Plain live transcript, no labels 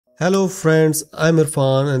Hello friends, I am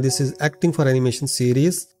Irfan and this is acting for animation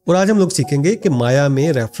series. और आज हम लोग सीखेंगे कि माया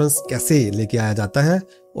में रेफरेंस कैसे लेके आया जाता है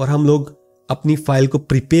और हम लोग अपनी फाइल को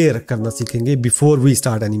प्रिपेयर करना सीखेंगे बिफोर वी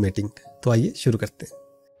स्टार्ट एनिमेटिंग। तो आइए शुरू करते हैं।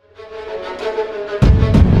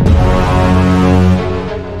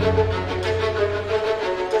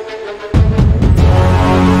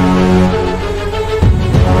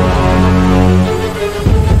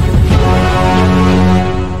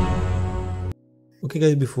 Okay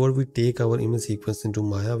guys, before we take our image sequence into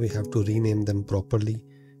Maya, we have to rename them properly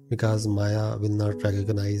because Maya will not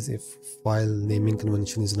recognize if file naming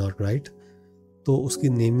convention is not right. तो उसकी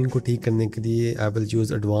naming को ठीक करने के लिए I will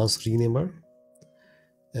use advanced renamer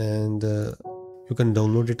and you can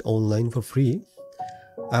download it online for free.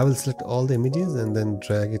 I will select all the images and then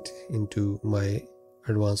drag it into my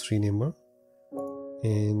advanced renamer,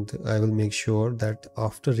 and I will make sure that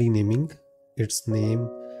after renaming its name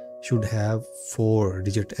should have 4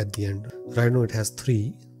 digits at the end. Right now it has 3.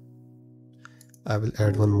 I will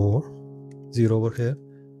add one more 0 over here.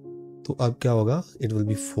 तो अब क्या होगा? It will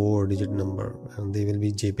be 4 digit number and they will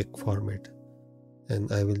be JPEG format.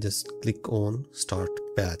 And I will just click on start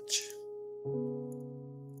batch.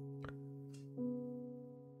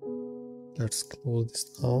 Let's close this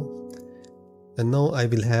now. And now I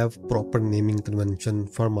will have proper naming convention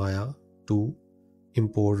for Maya to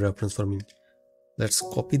import reference for me. Let's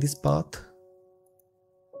copy this path.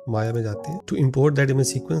 Maya में जाते हैं. To import that image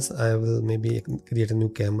sequence, I will maybe create a new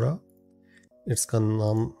camera. इसका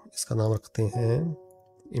नाम रखते हैं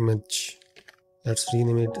image. Let's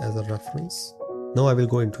rename it as a reference. Now I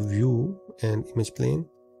will go into view and image plane,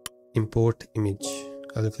 import image.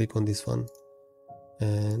 I will click on this one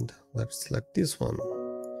and let's select this one.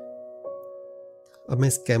 अब मैं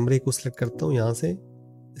इस कैमरे को select करता हूँ. यहाँ से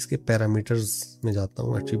इसके पैरामीटर्स में जाता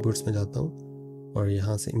हूँ, एट्रीब्यूट्स में जाता हूँ और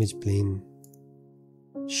यहाँ से इमेज प्लेन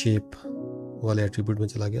शेप वाले एट्रीब्यूट में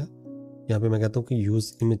चला गया. यहाँ पे मैं कहता हूँ कि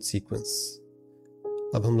यूज इमेज सीक्वेंस.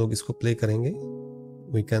 अब हम लोग इसको प्ले करेंगे.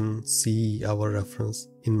 We can see our reference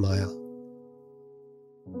in Maya.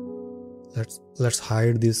 Let's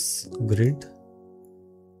hide this grid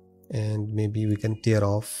and may be we can tier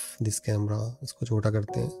of this camera. इसको छोटा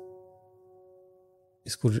करते हैं,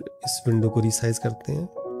 इस विंडो को रिसाइज करते हैं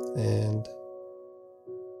and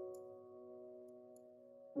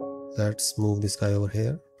let's move this guy over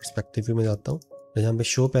here. Perspective view में जाता हूँ. यहाँ पे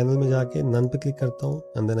शो पैनल में जाके नन पे क्लिक करता हूँ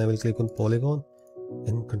and then I will click on polygon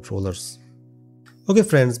and controllers. Okay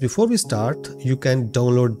friends, before we start you can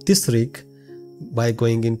download this rig by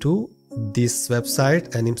going into this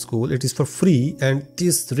website Anim School. It is for free and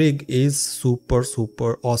this rig is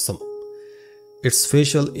super awesome. Its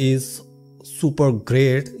facial is super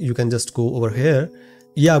great. You can just go over here.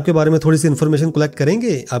 ये आपके बारे में थोड़ी सी information collect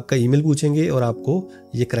करेंगे, आपका email पूछेंगे और आपको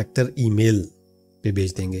ये करैक्टर ईमेल पे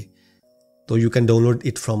भेज देंगे. तो you can download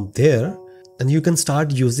it from there and you can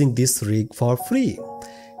start using this rig for free.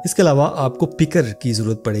 इसके अलावा आपको पिकर की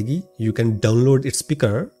ज़रूरत पड़ेगी. You can download it's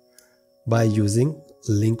picker by using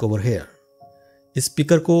link over here. इस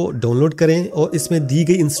पिकर को डाउनलोड करें और इसमें दी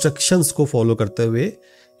गई इंस्ट्रक्शंस को फॉलो करते हुए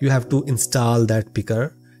you have to install that picker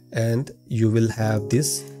and you will have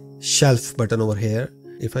this shelf button over here.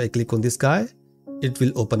 If I click on this guy, it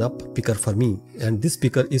will open up picker for me, and this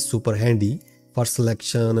picker is super handy for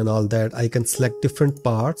selection and all that. I can select different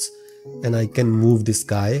parts and I can move this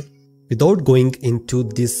guy without going into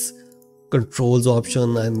this controls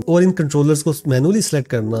option. And or in controllers को manually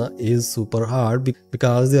select करना is super hard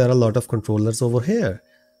because there are a lot of controllers over here.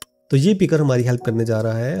 तो ये picker हमारी help करने जा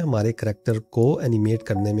रहा है हमारे करैक्टर को एनिमेट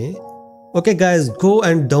करने में. Okay guys, go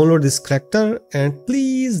and download this character and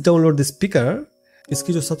please download this picker.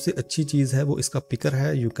 इसकी जो सबसे अच्छी चीज़ है वो इसका पिकर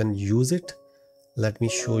है. You can use it. Let me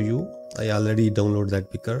show you. I already download that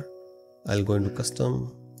picker. I'll go into custom.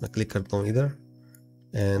 मैं क्लिक करता हूँ इधर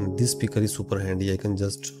and this picker is super handy. I can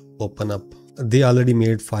just open up. They already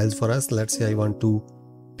made files for us. Let's say I want to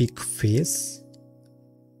pick face.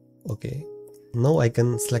 Okay. Now I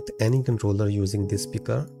can select any controller using this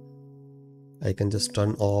picker. I can just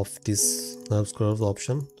turn off this nerve curve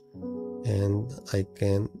option and I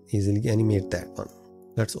can easily animate that one.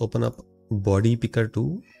 Let's open up body picker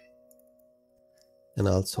too, and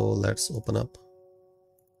also let's open up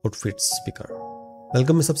outfits picker.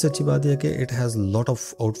 Welcome में सबसे अच्छी बात यह है कि it has lot of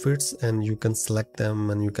outfits and you can select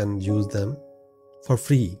them and you can use them for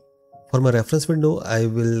free. For my reference window, I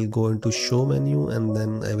will go into show menu and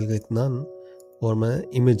then I will click none और मैं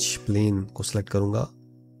image plane को select करूँगा.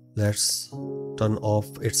 Let's turn off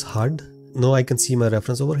its HUD. Now I can see my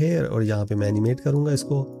reference over here और यहाँ पे मैं animate करूँगा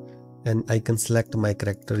इसको and I can select my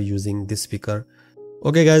character using this picker.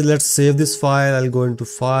 Okay guys, let's save this file. I'll go into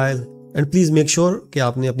file and please make sure कि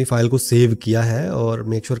आपने अपनी file को सेव किया है और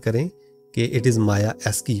मेक श्योर करें कि it is Maya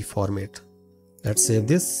ASCII format. Let's save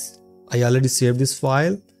this. I already save this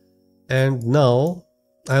file and now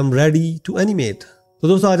I am ready to animate. तो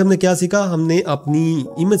दोस्तों आज हमने क्या सीखा, हमने अपनी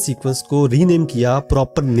इमेज सीक्वेंस को रीनेम किया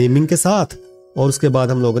प्रॉपर नेमिंग के साथ, और उसके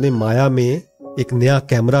बाद हम लोगों ने माया में एक नया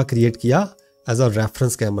कैमरा क्रिएट किया एज अ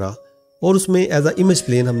रेफरेंस कैमरा, और उसमें एज अ इमेज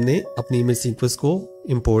प्लेन हमने अपनी इमेज सीक्वेंस को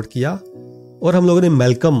इंपोर्ट किया, और हम लोगों ने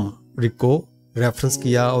मैल्कम रिग को रेफरेंस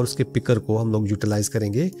किया और उसके पिकर को हम लोग यूटिलाइज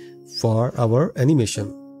करेंगे for our animation.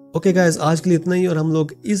 Okay guys, आज के लिए इतना ही, और हम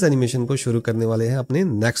लोग इस एनिमेशन को शुरू करने वाले हैं अपने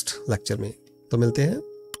नेक्स्ट लेक्चर में। तो मिलते हैं,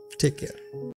 टेक केयर।